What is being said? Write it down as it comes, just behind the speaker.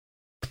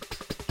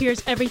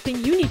Here's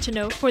everything you need to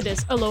know for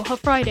this Aloha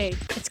Friday.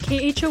 It's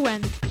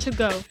KHON to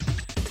go.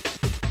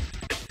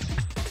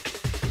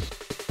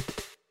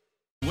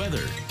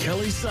 Weather,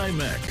 Kelly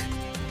Simek.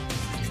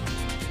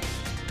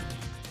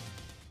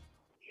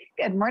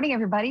 Good morning,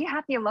 everybody.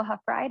 Happy Aloha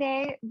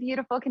Friday.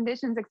 Beautiful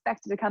conditions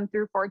expected to come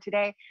through for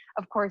today.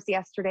 Of course,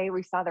 yesterday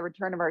we saw the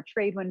return of our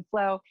trade wind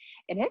flow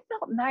and it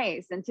felt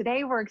nice. And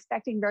today we're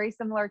expecting very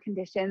similar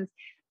conditions.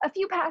 A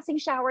few passing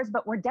showers,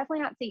 but we're definitely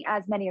not seeing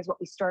as many as what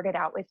we started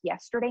out with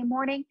yesterday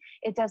morning.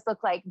 It does look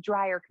like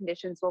drier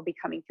conditions will be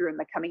coming through in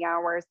the coming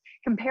hours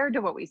compared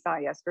to what we saw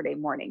yesterday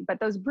morning. But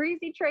those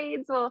breezy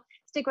trades will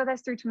stick with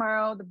us through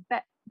tomorrow.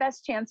 The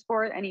best chance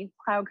for any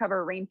cloud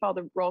cover rainfall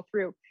to roll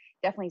through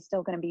definitely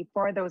still going to be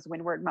for those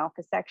windward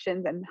Malka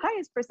sections and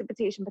highest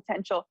precipitation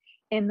potential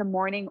in the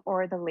morning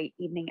or the late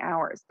evening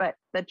hours. But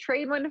the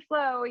trade wind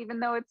flow, even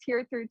though it's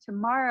here through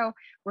tomorrow,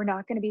 we're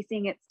not going to be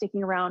seeing it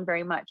sticking around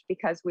very much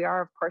because we are,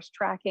 of course,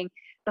 tracking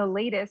the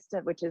latest,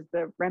 which is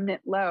the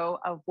remnant low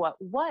of what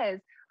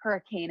was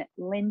Hurricane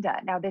Linda.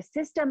 Now, this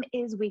system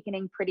is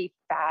weakening pretty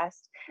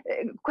fast,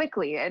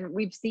 quickly, and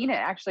we've seen it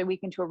actually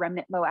weaken to a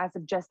remnant low as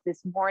of just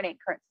this morning.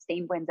 Current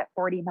sustained winds at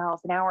 40 miles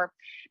an hour.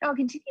 Now, we'll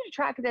continue to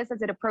track this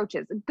as it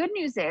approaches. The good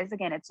news is,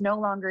 again, it's no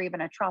longer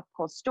even a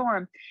tropical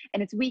storm,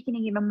 and it's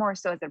weakening even more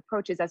so as it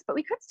approaches us, but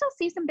we could still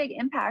see some big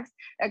impacts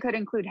that could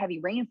include heavy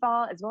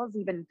rainfall, as well as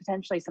even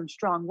potentially some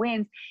strong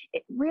winds.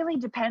 It really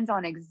depends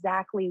on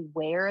exactly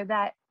where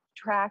that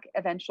track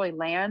eventually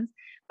lands,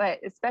 but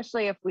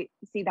especially if we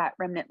see that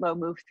remnant low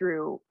move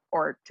through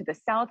or to the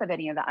south of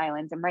any of the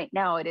islands. And right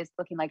now it is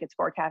looking like it's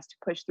forecast to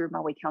push through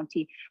Maui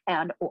County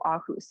and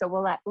Oahu. So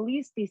we'll at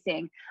least be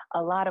seeing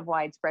a lot of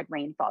widespread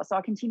rainfall. So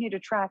I'll continue to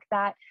track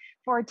that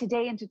for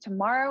today into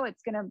tomorrow.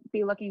 It's going to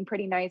be looking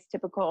pretty nice,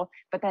 typical,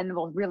 but then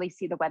we'll really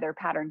see the weather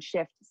pattern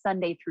shift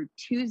Sunday through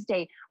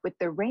Tuesday with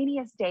the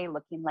rainiest day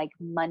looking like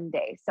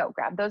Monday. So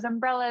grab those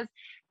umbrellas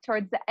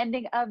towards the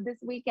ending of this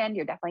weekend.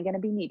 You're definitely going to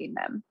be needing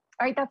them.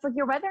 All right, that's with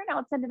your weather. Now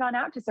let's send it on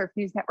out to Surf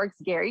News Network's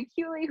Gary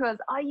Cooley, who has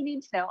all you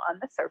need to know on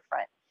the surf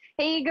front.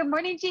 Hey, good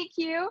morning,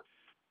 GQ.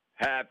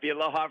 Happy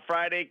Aloha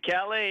Friday,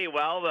 Kelly.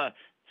 Well, the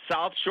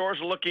South Shore's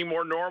looking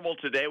more normal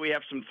today. We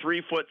have some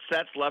 3-foot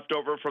sets left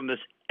over from this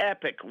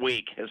epic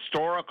week,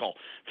 historical.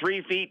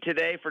 3 feet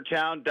today for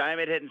town.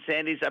 Diamond Head and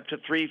Sandy's up to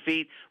 3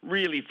 feet.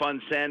 Really fun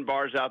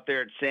sandbars out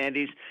there at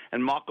Sandy's.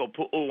 And Mako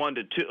Pu'u 1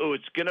 to 2.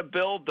 It's going to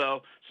build,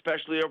 though,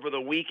 especially over the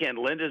weekend.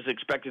 Linda's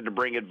expected to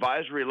bring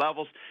advisory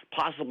levels,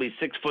 possibly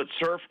 6-foot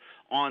surf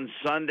on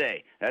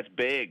Sunday. That's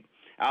big.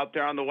 Out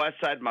there on the west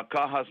side,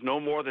 Makaha's no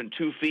more than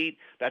 2 feet.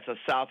 That's a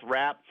south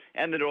wrap.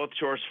 And the North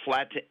Shore's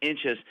flat to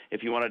inches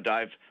if you want to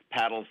dive,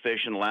 paddle, fish,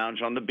 and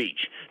lounge on the beach.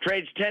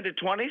 Trades 10 to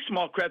 20.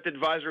 Small craft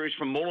advisories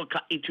from Molokai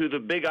to the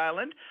Big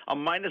Island. A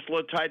minus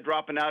low tide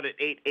dropping out at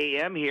 8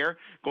 a.m. here,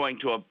 going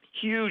to a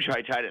huge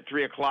high tide at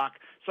 3 o'clock.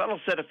 Sun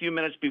will set a few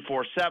minutes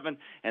before 7,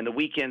 and the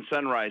weekend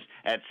sunrise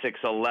at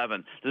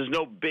 6:11. There's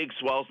no big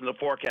swells in the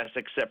forecast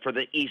except for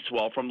the east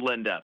swell from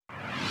Linda.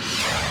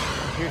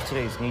 Here's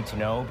today's need to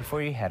know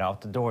before you head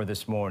out the door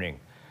this morning.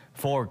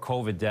 4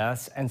 COVID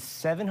deaths and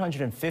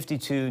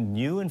 752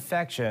 new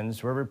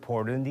infections were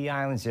reported in the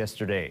islands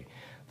yesterday.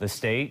 The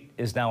state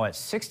is now at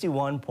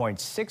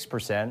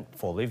 61.6%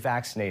 fully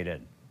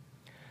vaccinated.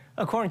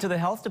 According to the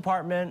health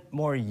department,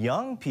 more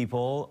young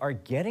people are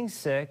getting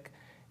sick.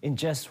 In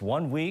just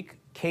 1 week,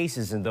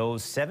 cases in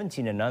those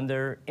 17 and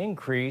under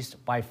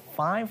increased by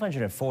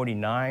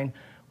 549,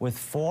 with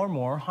 4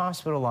 more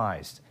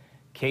hospitalized.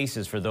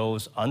 Cases for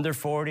those under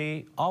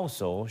 40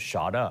 also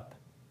shot up.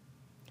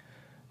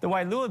 The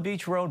Wailua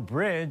Beach Road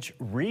Bridge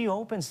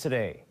reopens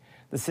today.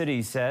 The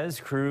city says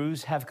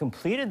crews have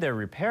completed their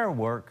repair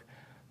work.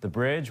 The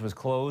bridge was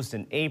closed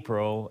in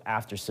April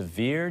after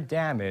severe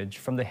damage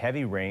from the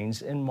heavy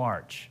rains in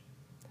March.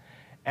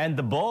 And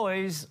the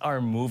boys are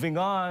moving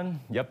on.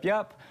 Yup.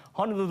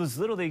 Honolulu's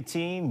Little League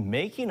team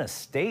making a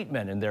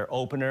statement in their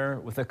opener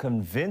with a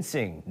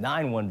convincing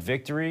 9-1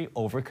 victory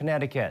over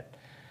Connecticut.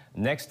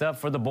 Next up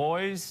for the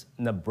boys,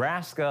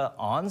 Nebraska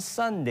on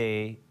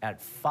Sunday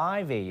at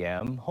 5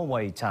 a.m.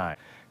 Hawaii time.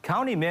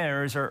 County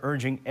mayors are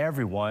urging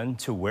everyone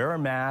to wear a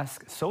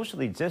mask,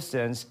 socially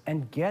distance,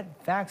 and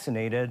get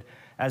vaccinated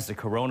as the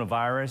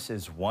coronavirus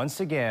is once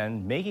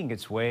again making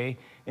its way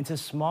into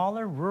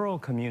smaller rural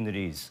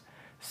communities.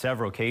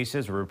 Several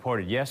cases were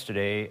reported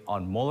yesterday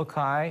on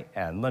Molokai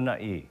and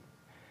Lanai.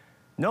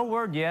 No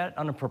word yet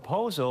on a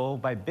proposal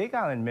by Big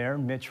Island Mayor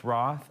Mitch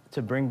Roth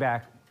to bring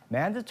back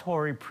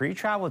mandatory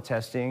pre-travel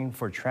testing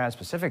for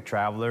trans-Pacific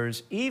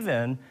travelers,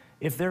 even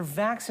if they're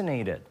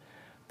vaccinated.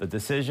 The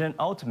decision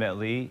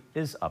ultimately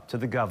is up to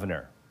the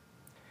governor.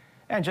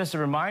 And just a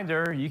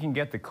reminder, you can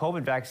get the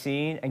COVID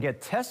vaccine and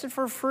get tested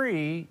for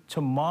free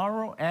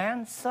tomorrow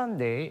and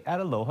Sunday at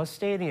Aloha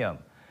Stadium.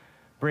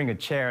 Bring a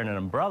chair and an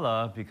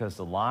umbrella because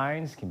the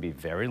lines can be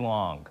very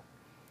long.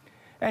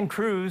 And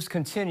crews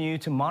continue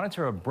to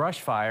monitor a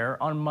brush fire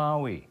on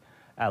Maui.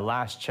 At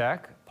last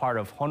check, part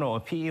of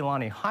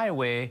Honoapi'ilani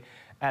Highway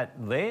at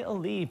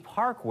Le'ali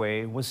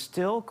Parkway was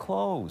still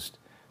closed.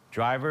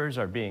 Drivers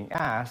are being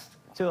asked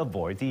to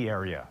avoid the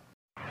area.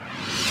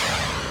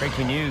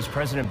 Breaking news,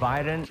 President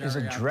Biden is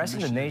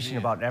addressing the nation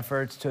about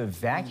efforts to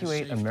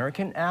evacuate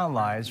American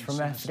allies from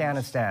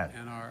Afghanistan.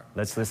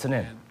 Let's listen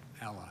in.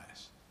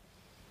 Allies.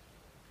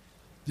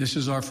 This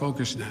is our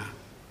focus now.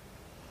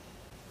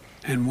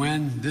 And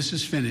when this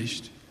is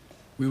finished,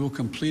 we will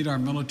complete our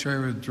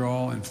military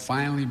withdrawal and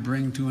finally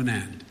bring to an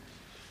end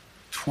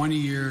 20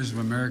 years of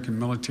American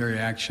military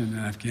action in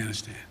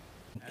Afghanistan.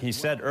 He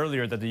said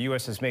earlier that the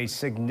U.S. has made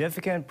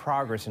significant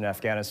progress in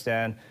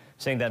Afghanistan,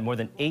 saying that more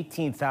than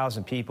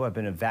 18,000 people have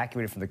been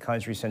evacuated from the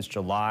country since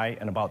July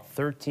and about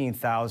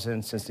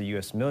 13,000 since the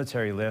U.S.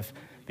 military lift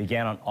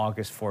began on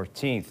August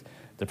 14th.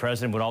 The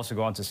president would also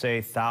go on to say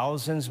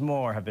thousands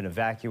more have been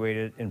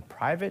evacuated in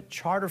private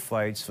charter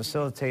flights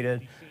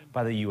facilitated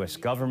by the U.S.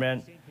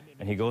 government.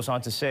 And he goes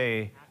on to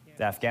say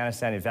the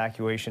Afghanistan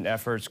evacuation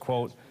efforts,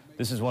 quote,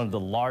 "This is one of the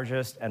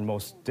largest and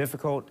most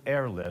difficult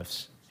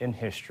airlifts in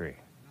history."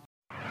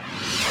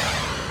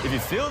 If you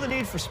feel the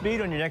need for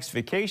speed on your next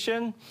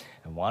vacation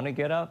and want to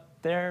get up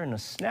there in a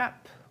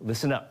snap,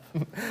 listen up.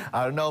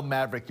 I don't know,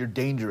 Maverick, you're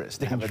dangerous.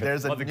 But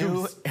there's a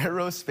new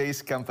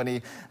aerospace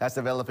company that's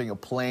developing a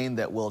plane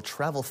that will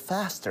travel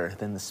faster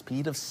than the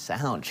speed of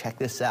sound. Check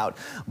this out.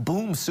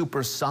 Boom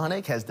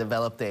Supersonic has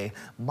developed a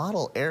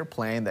model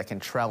airplane that can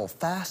travel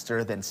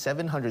faster than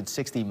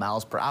 760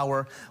 miles per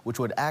hour, which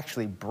would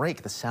actually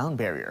break the sound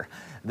barrier.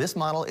 This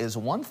model is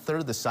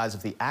 1/3 the size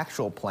of the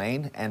actual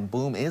plane, and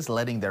Boom is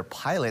letting their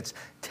pilots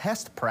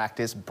test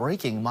practice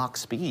breaking Mach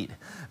speed.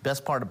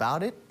 Best part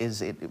about it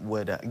is it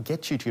would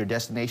get you to your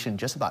destination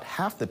just about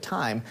half the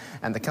time,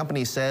 and the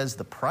company says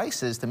the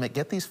prices to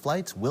get these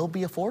flights will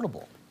be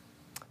affordable.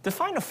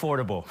 Define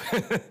affordable.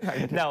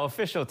 Now,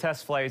 official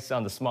test flights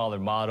on the smaller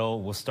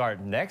model will start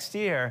next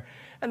year,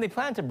 and they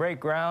plan to break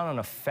ground on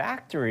a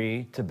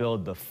factory to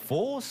build the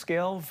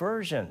full-scale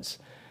versions.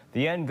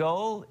 The end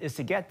goal is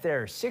to get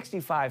their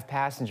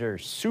 65-passenger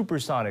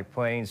supersonic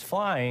planes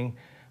flying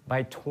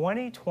by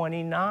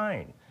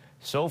 2029.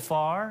 So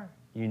far,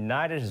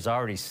 United has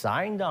already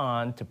signed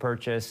on to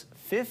purchase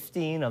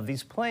 15 of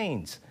these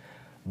planes.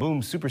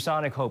 Boom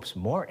Supersonic hopes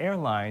more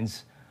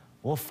airlines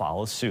will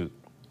follow suit.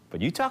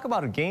 But you talk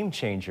about a game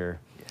changer.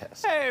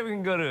 Yes. Hey, we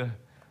can go to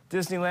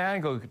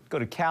Disneyland, go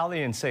to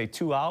Cali in, say,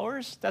 2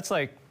 hours. That's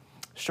like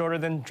shorter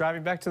than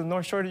driving back to the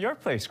North Shore to your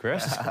place,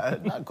 Chris.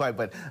 Not quite,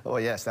 but oh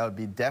yes, that would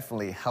be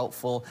definitely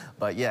helpful.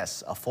 But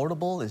yes,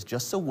 affordable is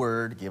just a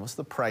word. Give us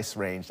the price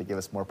range to give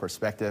us more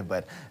perspective,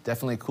 but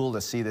definitely cool to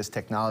see this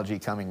technology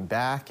coming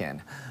back,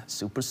 and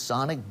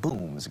supersonic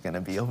Boom's going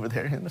to be over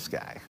there in the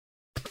sky.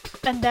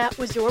 And that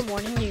was your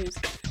morning news.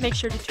 Make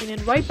sure to tune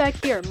in right back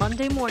here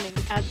Monday morning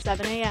at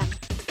 7 a.m.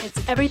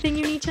 It's everything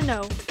you need to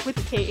know with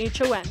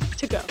KHON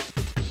to go.